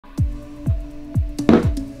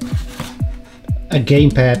a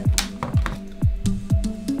gamepad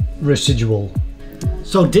Residual.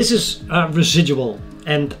 So this is Residual,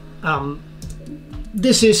 and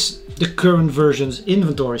this is the current version's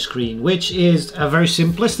inventory screen, which is very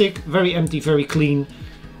simplistic, very empty, very clean,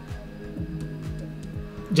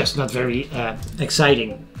 just not very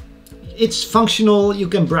exciting. It's functional, you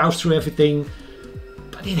can browse through everything,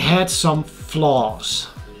 but it had some flaws.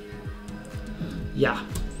 Yeah,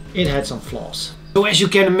 it had some flaws. So as you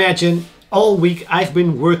can imagine, all week I've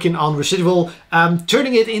been working on Residual,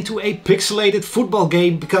 turning it into a pixelated football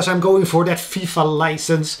game because I'm going for that FIFA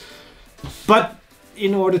license. But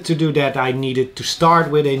in order to do that, I needed to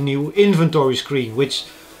start with a new inventory screen, which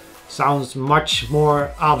sounds much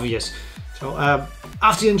more obvious. So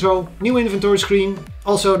after the intro, new inventory screen.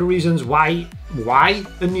 Also the reasons why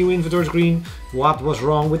a new inventory screen, what was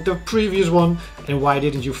wrong with the previous one, and why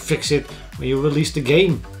didn't you fix it when you released the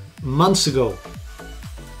game months ago.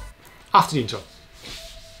 After the intro.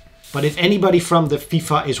 But if anybody from the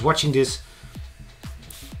FIFA is watching this,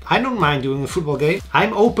 I don't mind doing a football game.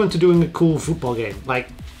 I'm open to doing a cool football game. Like,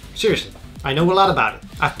 seriously, I know a lot about it.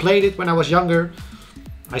 I've played it when I was younger.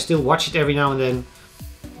 I still watch it every now and then.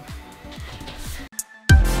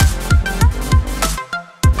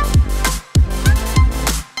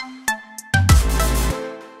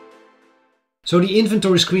 So the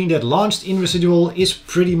inventory screen that launched in Residual is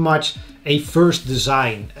pretty much a first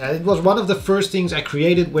design. It was one of the first things I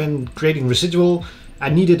created when creating Residual. I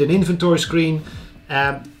needed an inventory screen.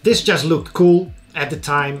 This just looked cool at the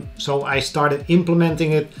time, so I started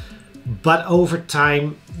implementing it. But over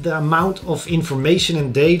time, the amount of information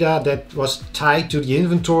and data that was tied to the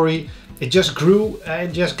inventory, it just grew.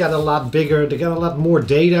 It just got a lot bigger. They got a lot more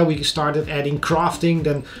data. We started adding crafting.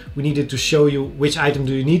 Then we needed to show you which item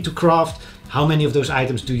do you need to craft, how many of those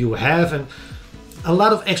items do you have, and a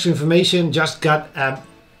lot of extra information just got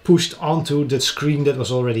pushed onto the screen that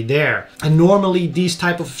was already there. And normally these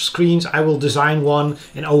type of screens, I will design one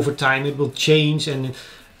and over time it will change, and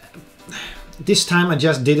this time I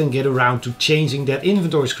just didn't get around to changing that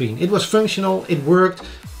inventory screen. It was functional, it worked,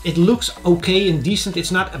 it looks okay and decent.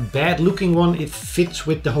 It's not a bad looking one, it fits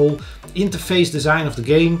with the whole interface design of the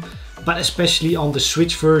game. But especially on the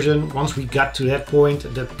Switch version, once we got to that point,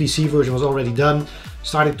 the PC version was already done,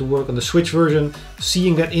 started to work on the Switch version,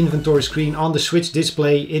 seeing that inventory screen on the Switch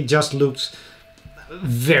display, it just looks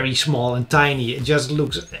very small and tiny. It just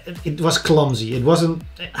looks, it was clumsy. It wasn't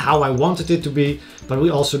how I wanted it to be, but we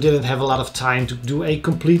also didn't have a lot of time to do a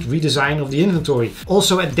complete redesign of the inventory.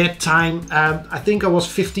 Also at that time, I think I was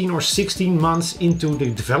 15 or 16 months into the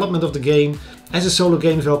development of the game. As a solo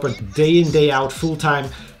game developer, day in, day out, full time,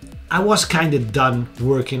 I was kind of done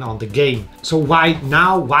working on the game. So why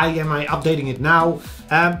now? Why am I updating it now?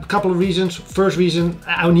 A couple of reasons. First reason,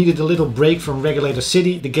 I needed a little break from Regulator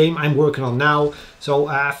City, the game I'm working on now. So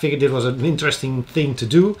I figured it was an interesting thing to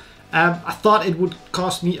do. I thought it would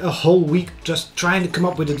cost me a whole week just trying to come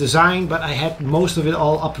up with a design, but I had most of it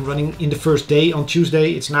all up and running in the first day on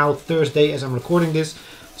Tuesday. It's now Thursday as I'm recording this.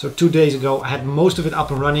 So 2 days ago I had most of it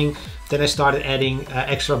up and running. Then I started adding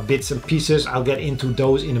extra bits and pieces. I'll get into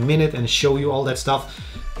those in a minute and show you all that stuff.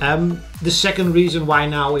 The second reason why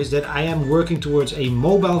now is that I am working towards a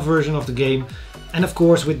mobile version of the game. And of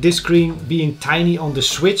course, with this screen being tiny on the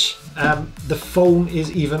Switch, the phone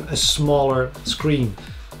is even a smaller screen.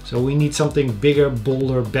 So we need something bigger,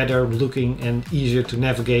 bolder, better looking and easier to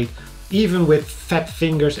navigate, even with fat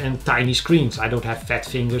fingers and tiny screens. I don't have fat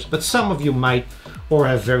fingers, but some of you might, or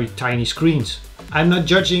have very tiny screens. I'm not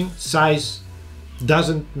judging, size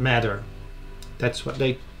doesn't matter. That's what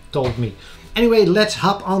they told me. Anyway, let's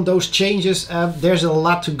hop on those changes. There's a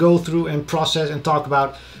lot to go through and process and talk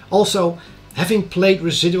about. Also, having played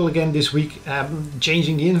Residual again this week,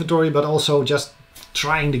 changing the inventory, but also just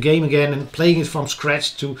trying the game again and playing it from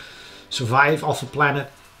scratch to survive off a planet,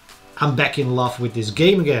 I'm back in love with this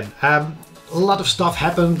game again. A lot of stuff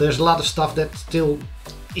happened. There's a lot of stuff that still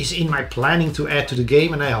is in my planning to add to the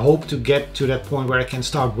game, and I hope to get to that point where I can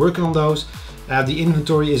start working on those. The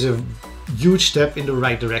inventory is a huge step in the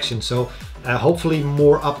right direction, so hopefully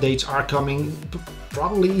more updates are coming,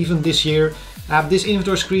 probably even this year. This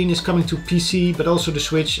inventory screen is coming to PC, but also the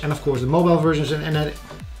Switch, and of course the mobile versions and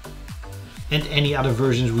any other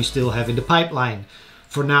versions we still have in the pipeline.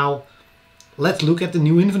 For now, let's look at the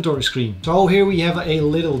new inventory screen. So here we have a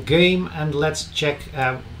little game, and let's check,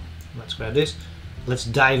 let's grab this. Let's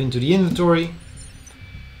dive into the inventory.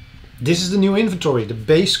 This is the new inventory, the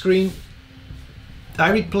base screen.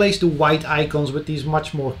 I replaced the white icons with these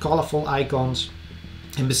much more colorful icons,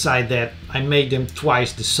 and beside that I made them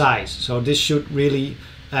twice the size. So this should really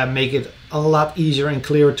make it a lot easier and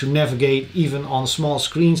clearer to navigate even on small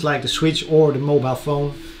screens like the Switch or the mobile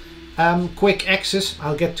phone. Quick access,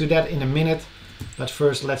 I'll get to that in a minute, but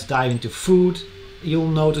first let's dive into food. You'll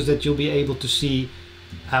notice that you'll be able to see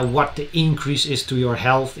what the increase is to your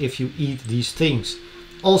health if you eat these things.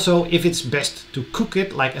 Also, if it's best to cook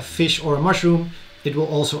it like a fish or a mushroom, it will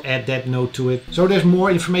also add that note to it. So there's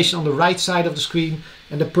more information on the right side of the screen,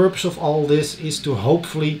 and the purpose of all this is to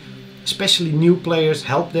hopefully, especially new players,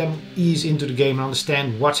 help them ease into the game and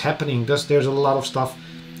understand what's happening. Thus there's a lot of stuff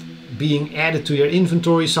being added to your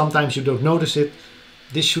inventory, sometimes you don't notice it.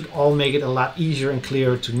 This should all make it a lot easier and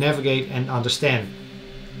clearer to navigate and understand.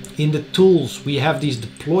 In the tools we have these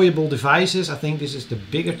deployable devices. I think this is the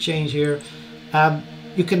bigger change here.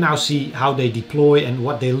 You can now see how they deploy and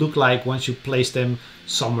what they look like once you place them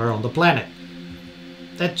somewhere on the planet.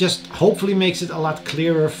 That just hopefully makes it a lot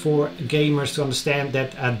clearer for gamers to understand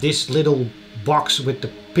that this little box with the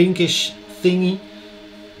pinkish thingy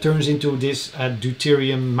turns into this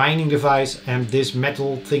deuterium mining device, and this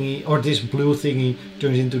metal thingy or this blue thingy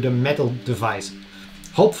turns into the metal device.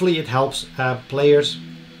 Hopefully it helps players.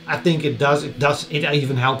 I think it does. It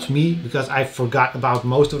even helps me because I forgot about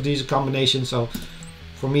most of these combinations. So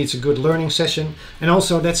for me it's a good learning session, and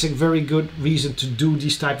also that's a very good reason to do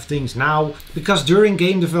these type of things now, because during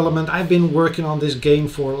game development I've been working on this game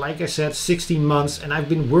for, like I said, 16 months, and I've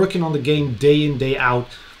been working on the game day in, day out.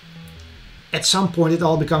 At some point it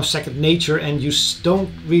all becomes second nature and you don't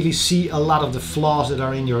really see a lot of the flaws that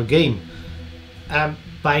are in your game.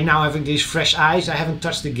 By now having these fresh eyes, I haven't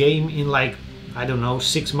touched the game in like, I don't know,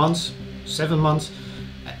 6 months, 7 months.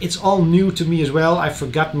 It's all new to me as well. I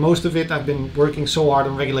forgot most of it. I've been working so hard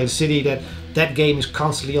on Regulated City that game is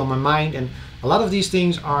constantly on my mind, and a lot of these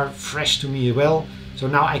things are fresh to me as well. So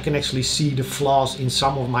now I can actually see the flaws in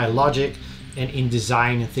some of my logic and in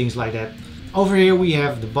design and things like that. Over here we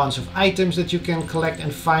have the bunch of items that you can collect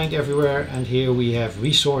and find everywhere, and here we have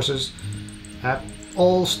resources.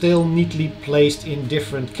 All still neatly placed in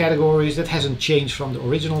different categories. That hasn't changed from the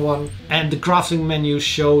original one. And the crafting menu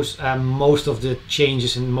shows most of the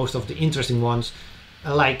changes and most of the interesting ones,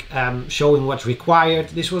 like showing what's required.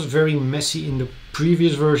 This was very messy in the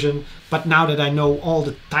previous version, but now that I know all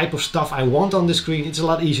the type of stuff I want on the screen, it's a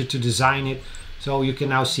lot easier to design it. So you can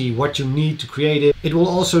now see what you need to create it. It will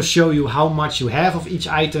also show you how much you have of each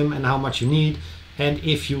item and how much you need. And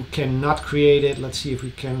if you cannot create it, let's see if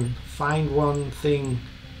we can find one thing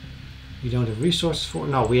we don't have resources for.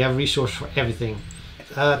 No, we have resources for everything.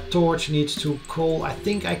 Torch needs 2 coal. I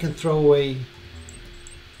think I can throw away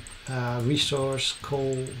resource,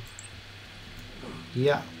 coal.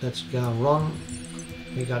 Yeah, that's gonna run.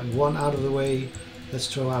 We got one out of the way. Let's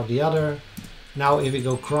throw out the other. Now if we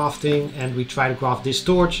go crafting and we try to craft this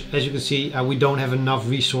torch, as you can see, we don't have enough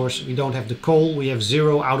resource. We don't have the coal. We have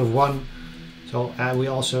 0 out of 1. So we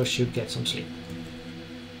also should get some sleep.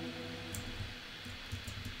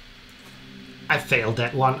 I failed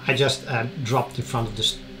that one. I just dropped in front of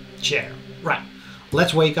this chair. Right.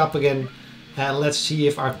 Let's wake up again. Let's see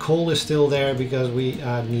if our coal is still there, because we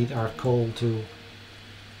need our coal to...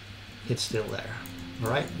 It's still there.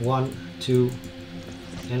 Alright. 1, 2.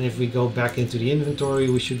 And if we go back into the inventory,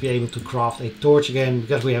 we should be able to craft a torch again,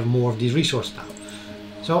 because we have more of these resources now.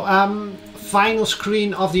 So final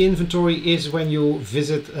screen of the inventory is when you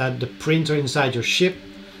visit the printer inside your ship.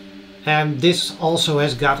 And this also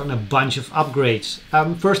has gotten a bunch of upgrades.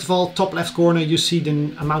 First of all, top left corner, you see the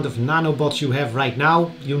amount of nanobots you have right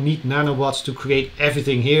now. You need nanobots to create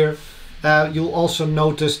everything here. You'll also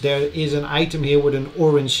notice there is an item here with an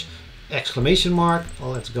orange exclamation mark.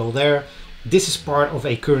 Well, let's go there. This is part of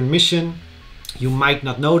a current mission. You might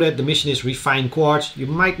not know that. The mission is refine quartz. You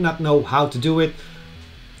might not know how to do it.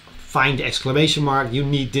 Find the exclamation mark. You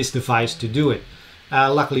need this device to do it.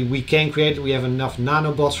 Luckily we can create it. We have enough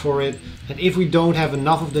nanobots for it. And if we don't have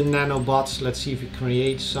enough of the nanobots, let's see if we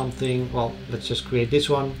create something. Well, let's just create this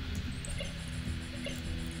one.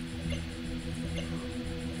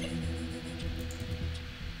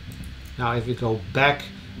 Now if we go back,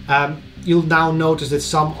 you'll now notice that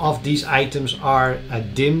some of these items are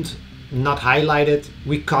dimmed, not highlighted.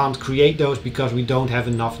 We can't create those because we don't have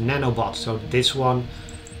enough nanobots. So this one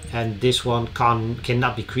and this one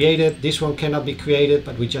cannot be created. This one cannot be created,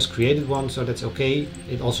 but we just created one, so that's okay.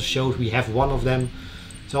 It also shows we have one of them.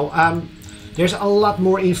 So there's a lot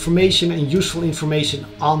more information and useful information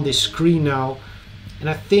on this screen now. And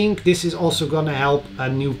I think this is also going to help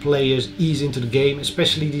new players ease into the game,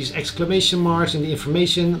 especially these exclamation marks and the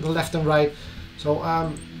information on the left and right. So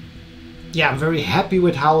yeah, I'm very happy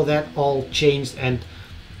with how that all changed and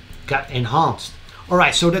got enhanced.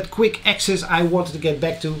 Alright, so that quick access I wanted to get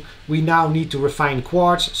back to. We now need to refine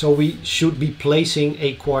quartz, so we should be placing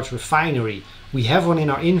a quartz refinery. We have one in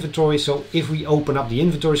our inventory, so if we open up the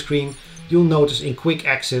inventory screen, you'll notice in quick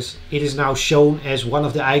access it is now shown as one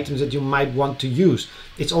of the items that you might want to use.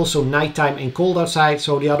 It's also nighttime and cold outside,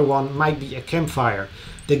 so the other one might be a campfire.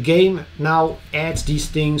 The game now adds these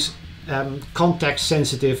things context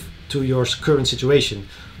sensitive to your current situation.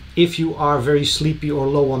 If you are very sleepy or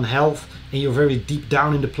low on health and you're very deep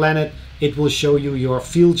down in the planet, it will show you your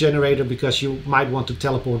field generator because you might want to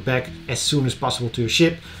teleport back as soon as possible to your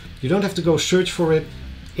ship. You don't have to go search for it.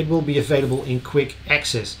 It will be available in quick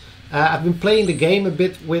access. I've been playing the game a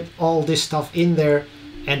bit with all this stuff in there,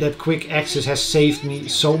 and that quick access has saved me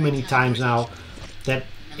so many times now that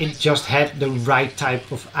it just had the right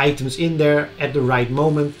type of items in there at the right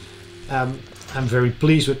moment. I'm very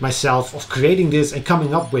pleased with myself of creating this and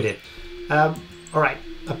coming up with it. Alright,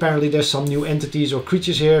 apparently there's some new entities or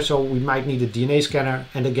creatures here, so we might need a DNA scanner.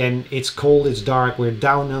 And again, it's cold, it's dark, we're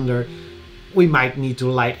down under. We might need to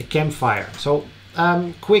light a campfire. So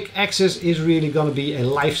quick access is really going to be a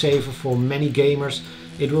lifesaver for many gamers.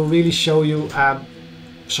 It will really show you,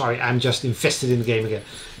 sorry, I'm just invested in the game again.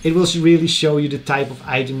 It will really show you the type of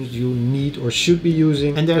items you need or should be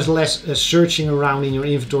using, and there's less searching around in your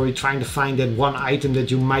inventory trying to find that one item that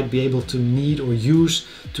you might be able to need or use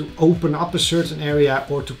to open up a certain area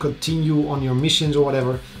or to continue on your missions or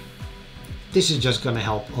whatever. This is just going to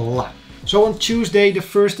help a lot. So on Tuesday, the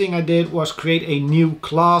first thing I did was create a new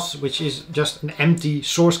class, which is just an empty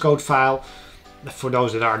source code file for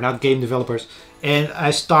those that are not game developers, and I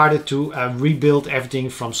started to rebuild everything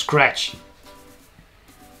from scratch.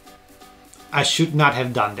 I should not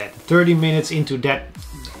have done that. 30 minutes into that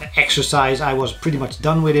exercise, I was pretty much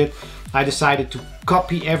done with it. I decided to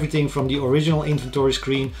copy everything from the original inventory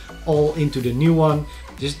screen all into the new one.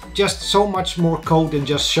 There's just so much more code than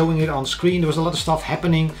just showing it on screen. There was a lot of stuff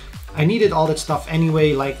happening. I needed all that stuff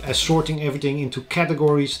anyway, like sorting everything into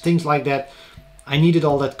categories, things like that. I needed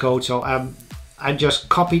all that code, so I just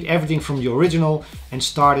copied everything from the original and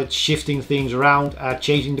started shifting things around,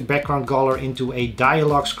 changing the background color into a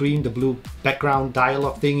dialogue screen, the blue background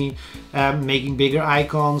dialogue thingy, making bigger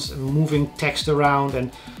icons, moving text around,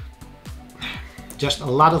 and just a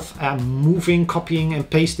lot of moving, copying and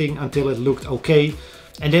pasting until it looked okay.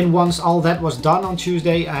 And then once all that was done on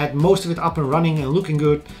Tuesday, I had most of it up and running and looking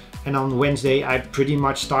good. And on Wednesday, I pretty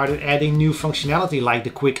much started adding new functionality like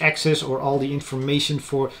the quick access or all the information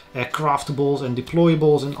for craftables and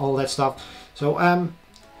deployables and all that stuff. So a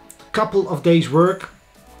couple of days work.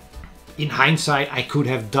 In hindsight, I could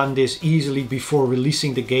have done this easily before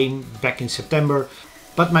releasing the game back in September,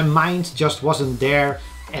 but my mind just wasn't there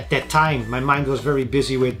at that time. My mind was very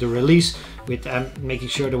busy with the release, with making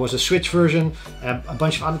sure there was a Switch version, a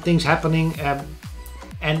bunch of other things happening,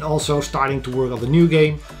 and also starting to work on the new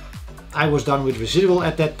game. I was done with Residual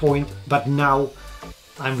at that point, but now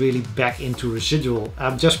I'm really back into Residual.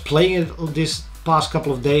 I'm just playing it this past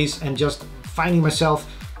couple of days and just finding myself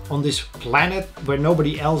on this planet where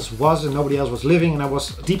nobody else was and nobody else was living, and I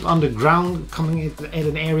was deep underground, coming at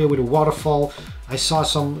an area with a waterfall. I saw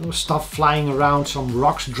some stuff flying around, some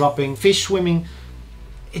rocks dropping, fish swimming.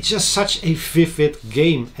 It's just such a vivid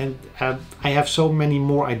game, and I have so many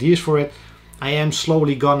more ideas for it. I am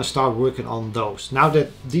slowly gonna start working on those. Now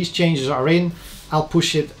that these changes are in, I'll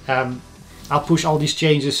push it. I'll push all these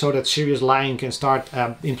changes so that Serious Lion can start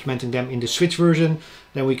implementing them in the Switch version.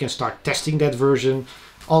 Then we can start testing that version.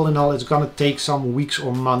 All in all, it's gonna take some weeks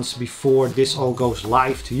or months before this all goes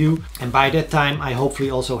live to you. And by that time, I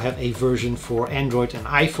hopefully also have a version for Android and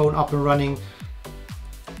iPhone up and running.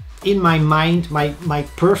 In my mind, my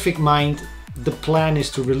perfect mind, the plan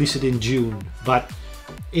is to release it in June, but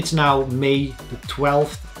it's now May the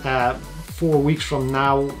 12th, 4 weeks from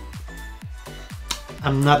now.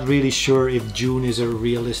 I'm not really sure if June is a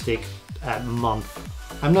realistic month.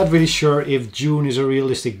 I'm not really sure if June is a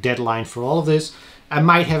realistic deadline for all of this. I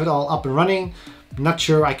might have it all up and running. I'm not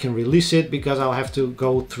sure I can release it because I'll have to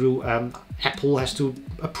go through, Apple has to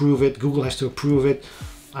approve it, Google has to approve it.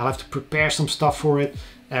 I'll have to prepare some stuff for it,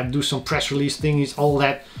 do some press release thingies, all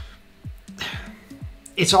that.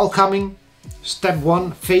 It's all coming. Step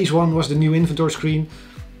 1, phase 1 was the new inventory screen,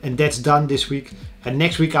 and that's done this week. And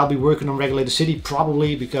next week I'll be working on Regulator City,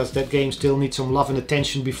 probably, because that game still needs some love and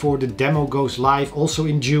attention before the demo goes live, also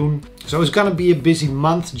in June. So it's gonna be a busy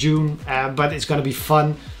month, June, but it's gonna be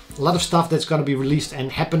fun. A lot of stuff that's gonna be released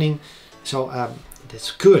and happening, so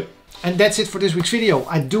that's good. And that's it for this week's video.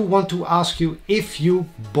 I do want to ask you, if you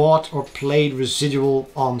bought or played Residual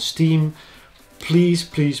on Steam, please,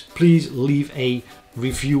 please, please leave a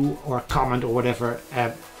review or a comment or whatever.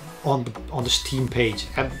 on the Steam page.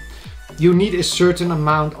 And you need a certain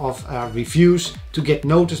amount of reviews to get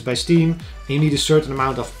noticed by Steam. You need a certain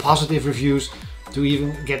amount of positive reviews to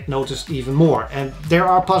even get noticed even more. And there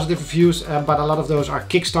are positive reviews, but a lot of those are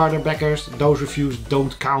Kickstarter backers. Those reviews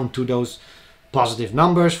don't count to those positive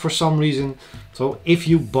numbers for some reason. So if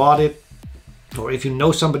you bought it, or if you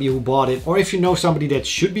know somebody who bought it, or if you know somebody that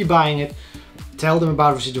should be buying it, tell them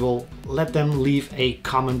about Residual. Let them leave a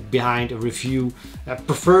comment behind a review,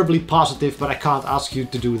 preferably positive, but I can't ask you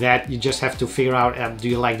to do that. You just have to figure out, do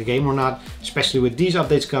you like the game or not, especially with these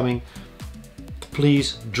updates coming.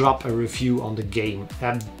 Please drop a review on the game.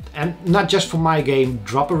 And not just for my game,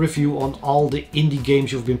 drop a review on all the indie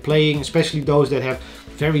games you've been playing, especially those that have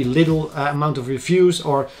very little amount of reviews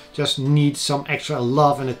or just need some extra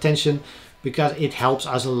love and attention, because it helps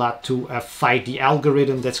us a lot to fight the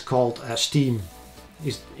algorithm that's called Steam.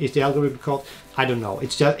 Is the algorithm called? I don't know. It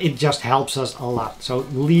just helps us a lot. So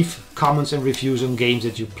leave comments and reviews on games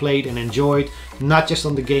that you played and enjoyed, not just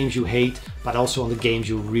on the games you hate, but also on the games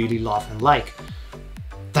you really love and like.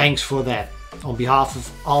 Thanks for that. On behalf of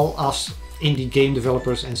all us indie game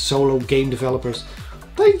developers and solo game developers,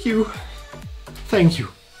 thank you. Thank you.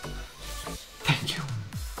 Thank you.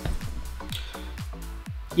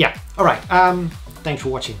 Yeah, alright. Thanks for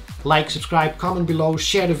watching. Like, subscribe, comment below,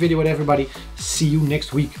 share the video with everybody. See you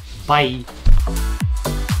next week. Bye.